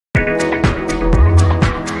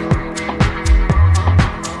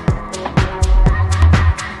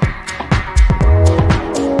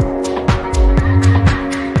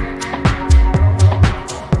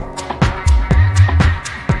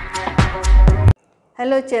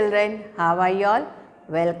Hello children, how are you all?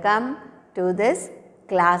 Welcome to this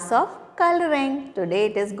class of coloring. Today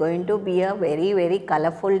it is going to be a very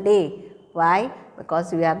colorful day. Why?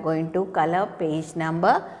 Because we are going to color page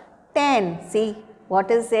number 10. See what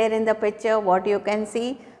is there in the picture, what you can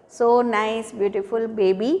see. So nice, beautiful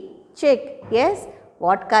baby chick. Yes,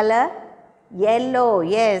 what color? Yellow.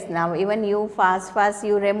 Yes, now even you fast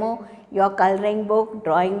you remove your coloring book,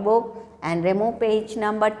 drawing book and remove page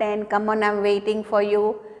number 10. Come on, I am waiting for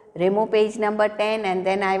you. Remove page number 10 and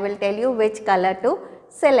then I will tell you which color to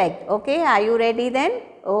select. Okay, are you ready then?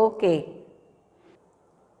 Okay.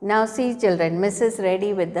 Now see children, Miss is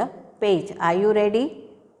ready with the page. Are you ready?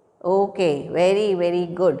 Okay, very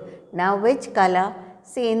good. Now which color?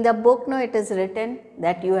 See in the book no, it is written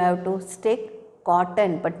that you have to stick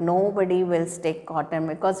cotton, but nobody will stick cotton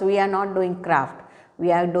because we are not doing craft.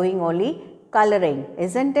 We are doing only coloring,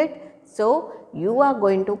 isn't it? So you are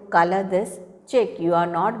going to color this chick. You are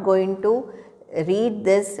not going to read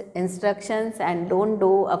this instructions and don't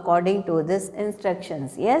do according to this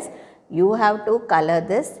instructions. Yes, you have to color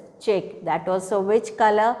this chick. That also which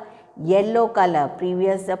color? Yellow color.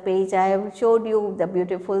 Previous the page I have showed you the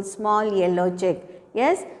beautiful small yellow chick.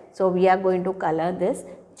 Yes, so we are going to color this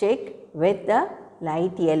chick with the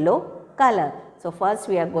light yellow color. So first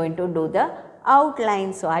we are going to do the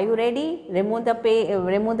outline. So are you ready? Remove the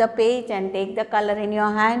page and take the color in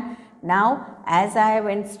your hand. Now as I have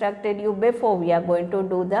instructed you before, we are going to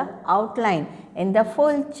do the outline. In the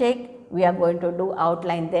full chick we are going to do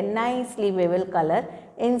outline, then nicely we will color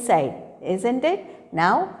inside, isn't it?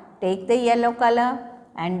 Now take the yellow color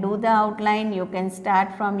and do the outline. You can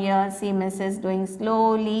start from here. See Miss is doing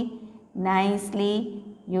slowly, nicely.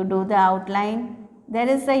 You do the outline. There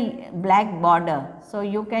is a black border, so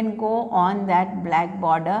you can go on that black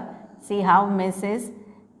border. See how Miss is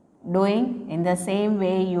doing. In the same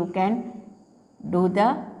way you can do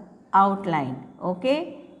the outline.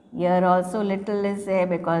 Okay, here also little is there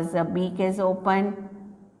because the beak is open.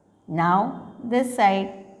 Now this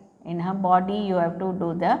side in her body you have to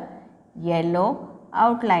do the yellow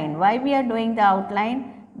outline. Why we are doing the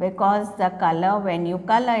outline? Because the color, when you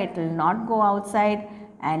color, it will not go outside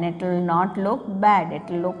and it will not look bad. It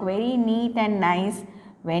will look very neat and nice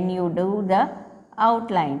when you do the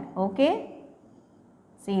outline. Okay,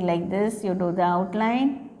 see like this you do the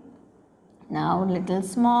outline. Now little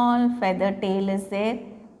small feather tail is there.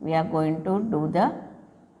 We are going to do the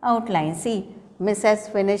outline. See, Miss has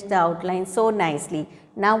finished the outline so nicely.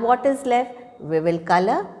 Now what is left? We will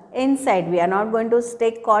color inside. We are not going to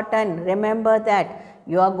stick cotton. Remember that.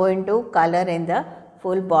 You are going to color in the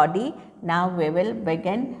full body. Now we will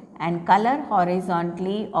begin and color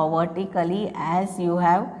horizontally or vertically as you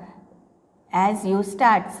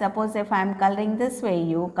start. Suppose if I am coloring this way,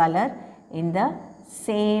 you color in the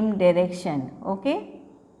same direction. Okay.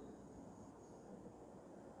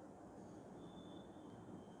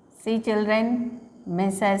 See children,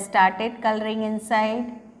 Miss has started coloring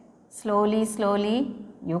inside. Slowly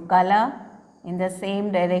you color in the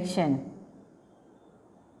same direction.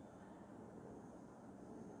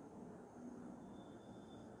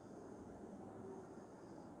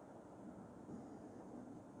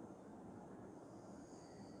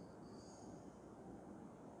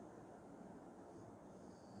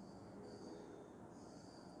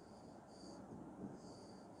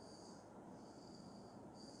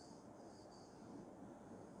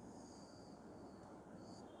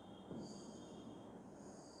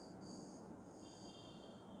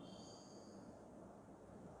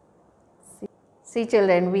 See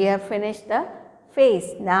children, we have finished the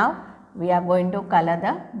face. Now we are going to color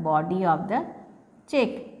the body of the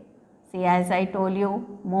chick. See, as I told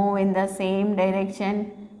you, move in the same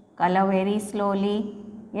direction, color very slowly.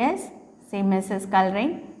 Yes, see Miss is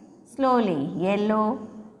coloring slowly. Yellow.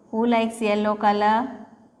 Who likes yellow color?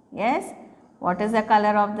 Yes. What is the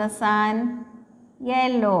color of the sun?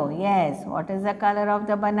 Yellow. Yes. What is the color of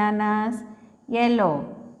the bananas?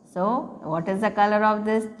 Yellow. So what is the color of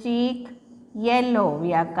this cheek? Yellow.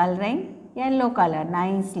 We are coloring yellow color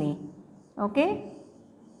nicely. Okay.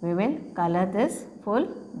 We will color this full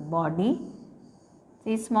body.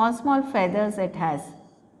 See small feathers it has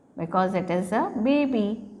because it is a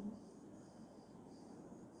baby.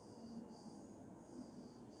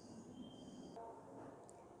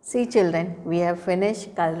 See children, we have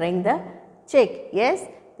finished coloring the chick. Yes,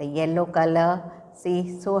 the yellow color.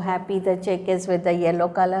 See, so happy the chick is with the yellow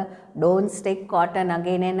color. Don't stick cotton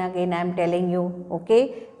again and again, I am telling you.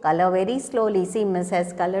 Okay, color very slowly. See, Miss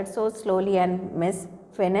has colored so slowly and Miss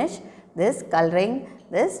finished this coloring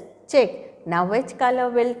this chick. Now which color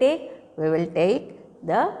we'll take? We will take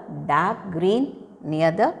the dark green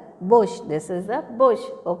near the bush. This is the bush.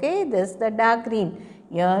 Okay, this is the dark green.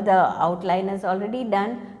 Here the outline is already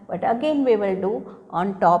done, but again we will do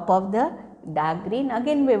on top of the dark green,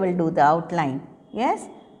 again we will do the outline. Yes,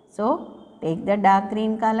 so take the dark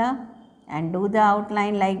green color and do the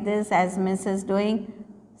outline like this as Miss is doing.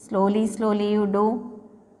 Slowly, slowly you do,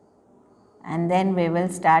 and then we will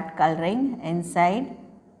start coloring inside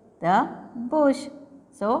the bush.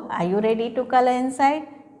 So, are you ready to color inside?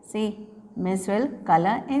 See, Miss will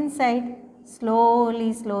color inside.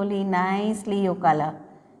 Slowly, slowly, nicely you color.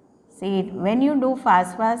 See, when you do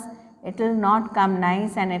fast, it will not come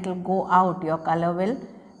nice and it will go out. Your color will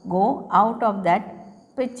go out of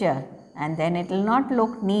that picture and then it will not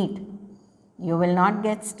look neat. You will not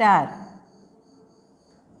get star.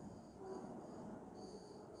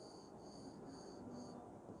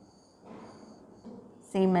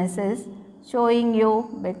 See, Miss is showing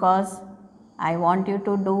you because I want you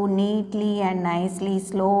to do neatly and nicely,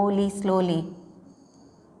 slowly, slowly.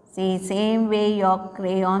 See, same way your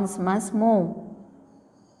crayons must move.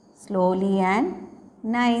 Slowly and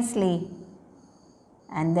nicely.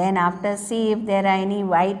 And then after see if there are any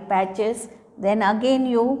white patches, then again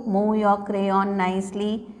you move your crayon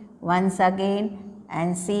nicely once again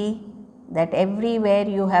and see that everywhere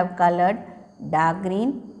you have colored dark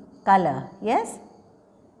green color. Yes?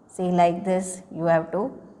 See, like this you have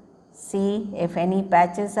to see if any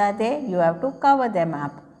patches are there, you have to cover them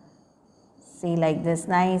up. See, like this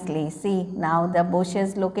nicely. See, now the bush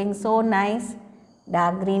is looking so nice,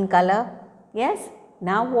 dark green color. Yes.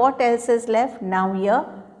 Now what else is left? Now here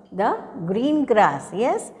the green grass.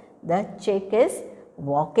 Yes, the chick is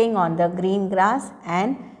walking on the green grass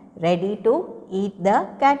and ready to eat the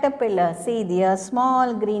caterpillar. See, there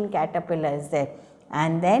small green caterpillar is there.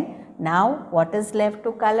 And then now what is left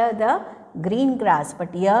to color? The green grass.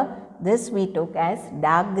 But here this we took as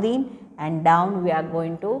dark green and down we are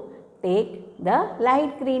going to take the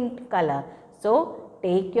light green color. So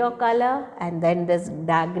take your color and then this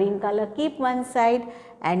dark green color keep one side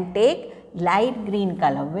and take light green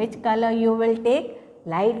color. Which color you will take?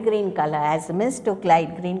 Light green color. As Miss took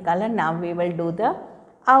light green color, now we will do the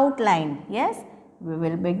outline. Yes, we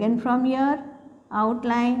will begin from here.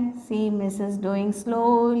 Outline. See, Miss is doing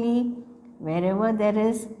slowly. Wherever there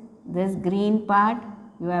is this green part,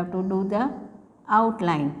 you have to do the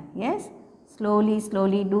outline. Yes, slowly,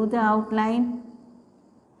 slowly do the outline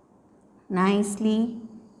nicely.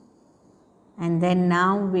 And then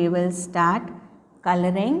now we will start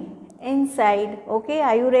coloring inside. Okay,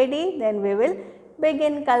 are you ready? Then we will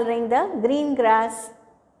begin coloring the green grass.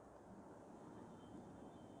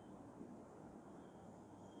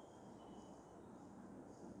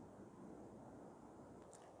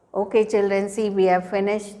 Okay children, see, we have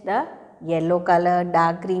finished the yellow color,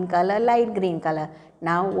 dark green color, light green color.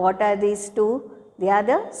 Now what are these two? They are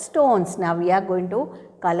the stones. Now we are going to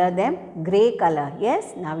color them grey color.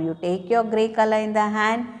 Yes, now you take your grey color in the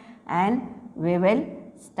hand and we will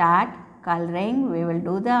start coloring. We will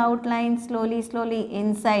do the outline slowly, slowly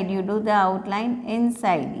inside. You do the outline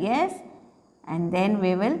inside. Yes, and then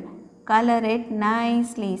we will color it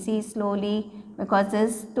nicely. See, slowly, because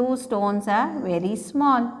these two stones are very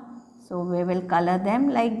small. So we will color them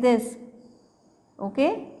like this.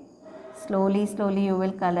 Okay, slowly, slowly you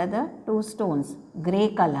will color the two stones,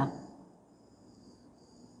 grey color.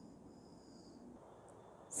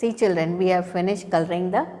 See children, we have finished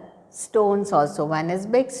coloring the stones also. One is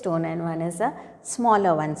big stone and one is a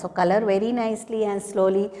smaller one. So color very nicely and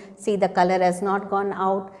slowly. See, the color has not gone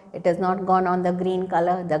out. It has not gone on the green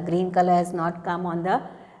color. The green color has not come on the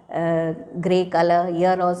grey color.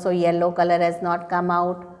 Here also yellow color has not come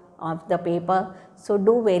out of the paper. So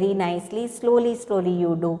do very nicely. Slowly, slowly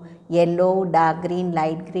you do yellow, dark green,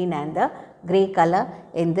 light green and the grey color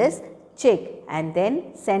in this chick. And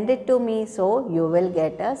then send it to me, so you will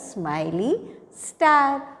get a smiley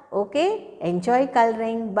star. Okay, enjoy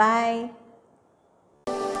coloring. Bye.